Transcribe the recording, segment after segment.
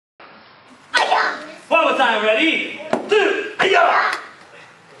One more time, ready? 2, hiya!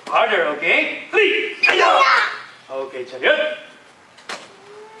 Harder, okay? 3, hiya! Okay, chariot.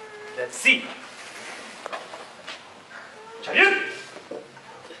 Let's see. Chariot.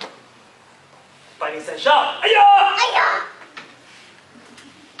 Fighting set shout. Hiya!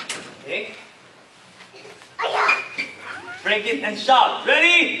 Okay. Break it and shout.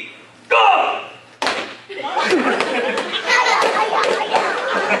 Ready? Go!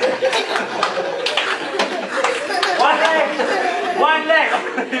 One leg,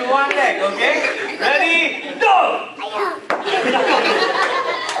 one leg, okay? Ready? Go!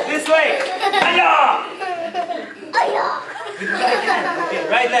 This way. Aya! Okay,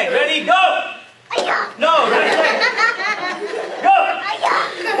 right leg. Ready? Go! No, right leg. Go!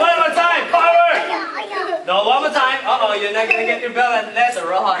 One more time. Power! No, one more time. Uh-oh, you're not gonna get your balance. Let's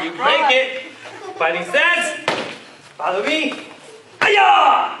you break it. Fighting stance. Follow me.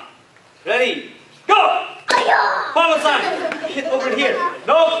 Aya! Ready? Go! One more time. Hit over here.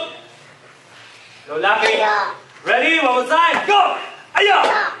 No. No laughing. Ready? One more time. Go!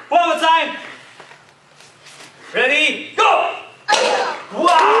 Aya! One more time. Ready? Go!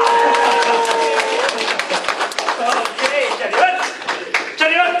 Wow! Okay, chariot.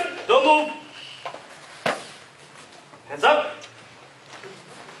 Chariot. Don't move. Hands up.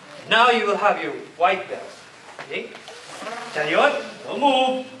 Now you will have your white belt. Okay? Chariot. Don't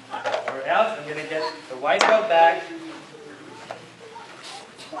move. Or else I'm gonna get the white belt back.